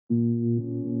E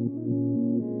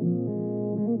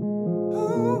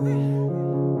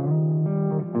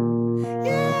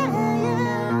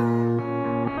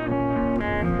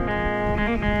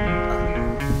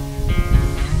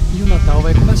o Natal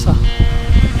vai começar.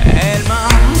 Helman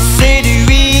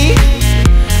séduit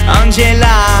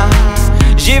Angela.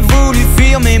 J'ai voulu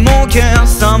fuir mais mon cœur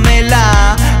s'en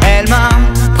mêla. Elle m'a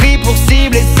pris pour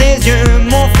cible et ses yeux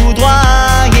m'ont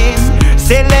foudroyé.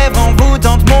 Ses lèvres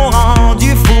envoûtantes m'ont rendu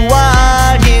fou.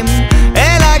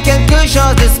 Elle a quelque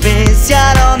chose de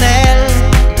spécial en elle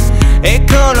et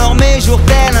colore mes jours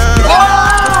tel un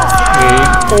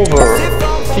Game over.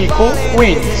 Fico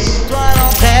wins.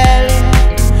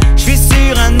 Je suis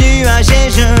sur un nuage et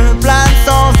je plane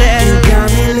sans elle. You got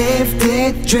me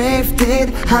lifted,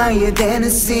 drifted higher than the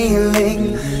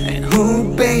ceiling. And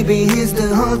who, baby, is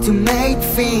the ultimate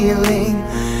feeling?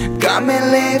 Got me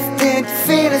lifted,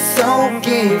 feeling so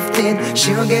gifted.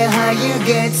 Sugar, how you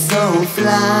get so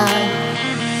fly?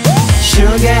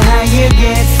 Sugar, how you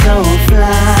get so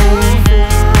fly?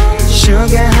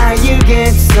 Sugar, how you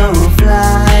get so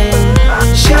fly?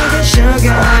 Sugar,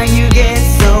 sugar, how you get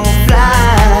so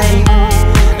fly?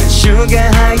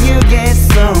 Sugar, how you get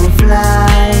so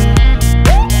fly?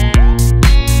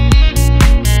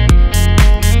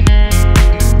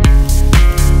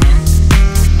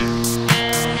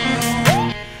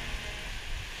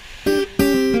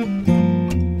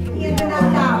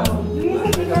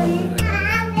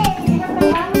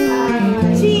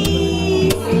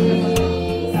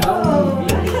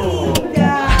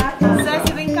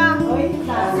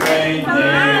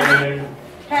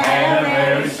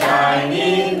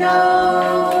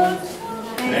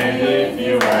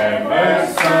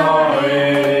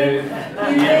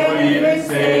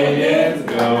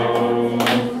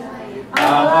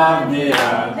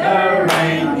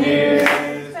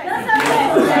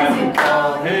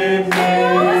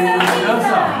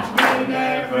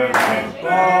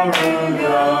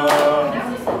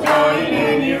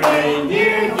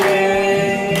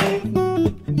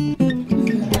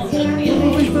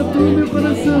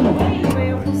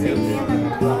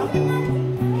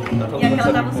 E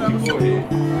aquela tava usando o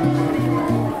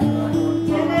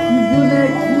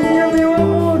Bonequinha, meu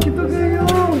amor, que tu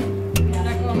ganhou!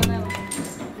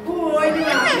 o olho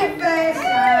lá que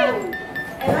fecha.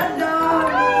 Ela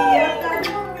dorme, ela tá...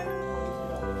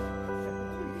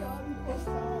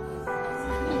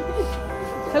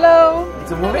 Hello.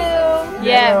 It's a movie?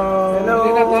 Yeah.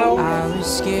 Hello. I was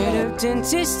scared of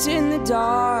dentists in the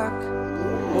dark.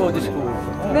 Oh, desculpa.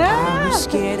 I was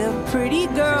scared of pretty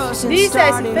girls and Diz,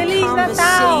 starting Feliz Natal.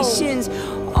 conversations.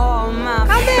 All my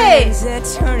Cadê? friends are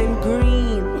turning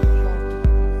green.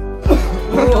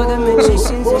 Oh, the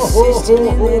magicians assisting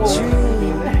in their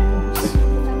dreams.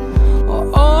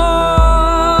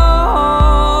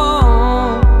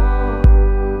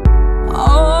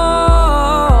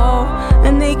 Oh,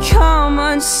 and they come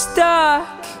unstuck.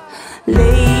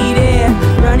 Lady,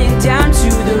 running down to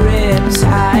the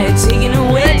riptide, taking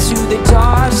away to the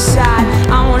dark side.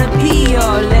 I wanna be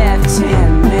your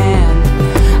left-hand man.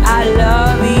 I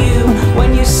love you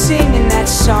when you're singing that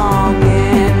song,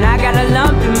 and I got a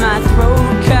lump in my throat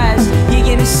 'cause you're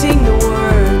gonna sing the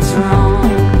words wrong.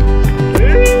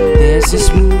 There's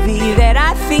this movie that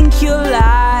I think you'll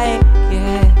like,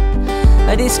 yeah.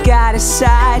 This guy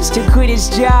decides to quit his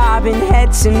job and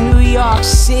head to New York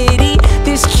City.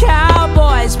 This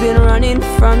cowboy's been running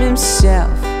from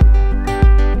himself.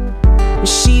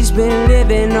 She's been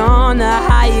living on the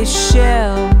highest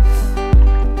shelf.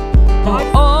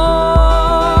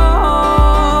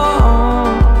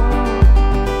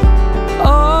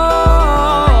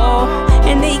 Oh,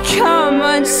 and they come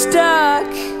unstuck.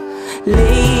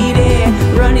 Lady,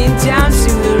 running down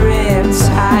to the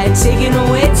riptide, taking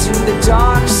away to the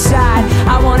dark side.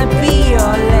 I wanna be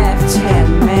your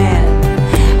left-hand man.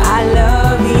 I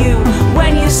love you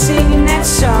when you're singing that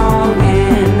song,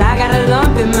 and I got a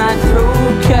lump in my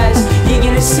throat 'cause you're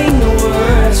gonna sing the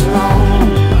words wrong.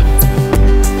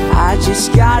 I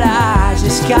just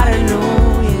gotta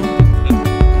know you.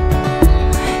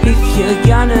 If you're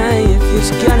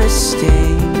gonna stay.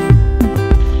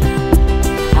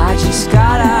 I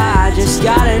just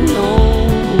gotta know.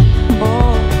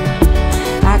 Oh,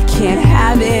 I can't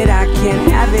have it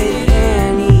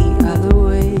any other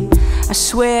way. I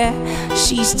swear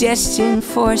she's destined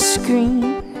for a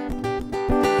screen.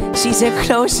 She's the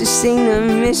closest thing to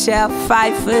Michelle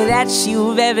Pfeiffer that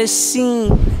you've ever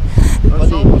seen.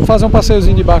 Vamos fazer um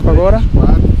passeiozinho de barco agora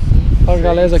para as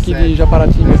galera aqui de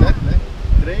Japaratinga,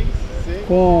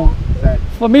 com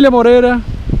família Moreira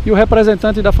e o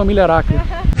representante da família Heráclio,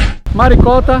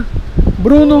 Maricota,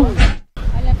 Bruno.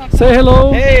 Say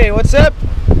hello. Hey, what's up?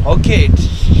 Ok.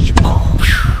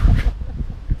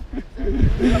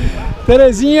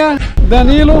 Terezinha,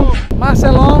 Danilo,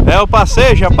 Marcelão. É o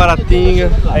passeio Japaratinga.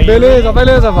 Beleza,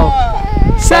 beleza, Val.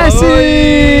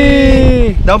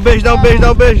 Ceci! Dá um beijo, dá um beijo,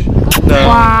 dá um beijo.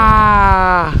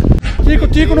 Uá!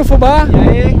 Tico no fubá.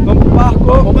 E aí, vamos pro barco.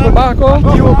 Vamos pro barco.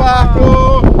 Vamos pro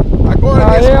barco. Agora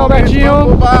Aê, nesse momento, Albertinho.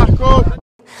 vamos pro barco.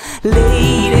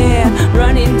 Lady,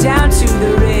 running down to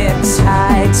the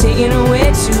riptide, taking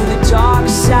away to the dark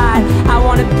side. I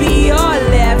wanna be your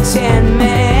left-hand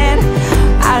man.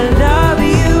 I love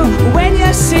you when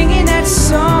you're singing that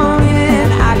song,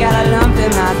 and I got a lump in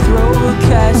my throat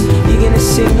 'cause you're gonna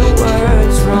sing the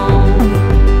words wrong.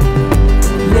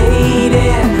 Lady,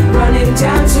 running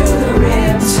down to the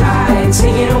riptide,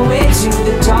 taking away to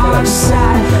the dark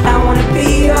side. I wanna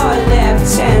be your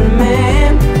left-hand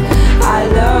man. I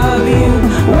love you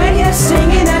when you're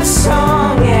singing that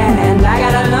song, and I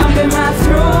got a lump in my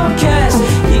throat 'cause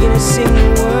you're gonna sing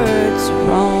the words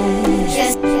wrong.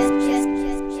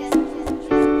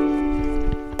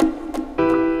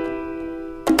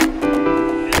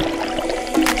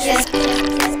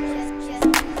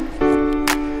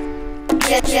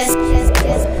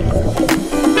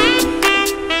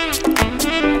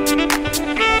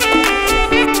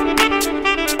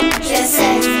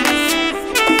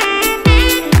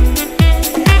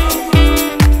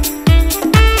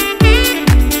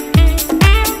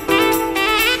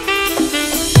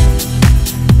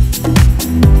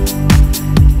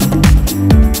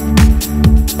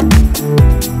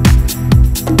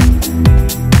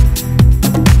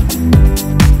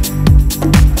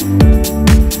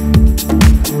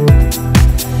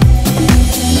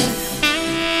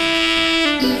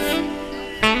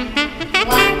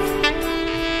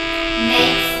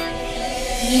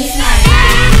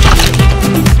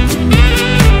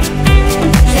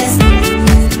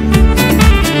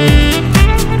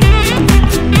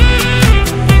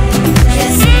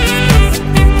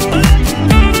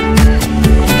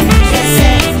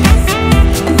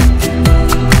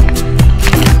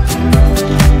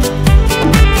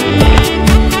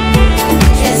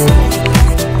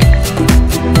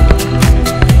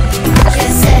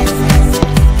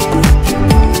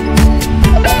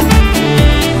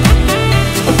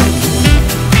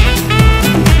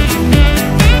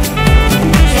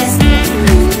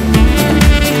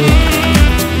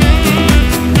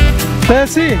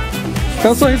 Desce!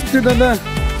 Dá um sorriso pro Dandan.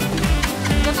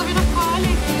 Eu tô vendo a folha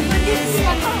aqui.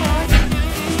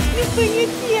 Me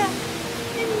conhecia.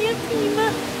 É minha prima.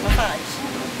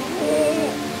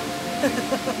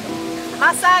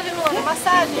 Massagem, Luana,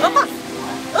 massagem. Opa!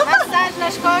 Massagem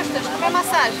nas costas. Como é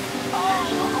massagem?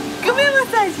 Como é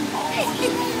massagem?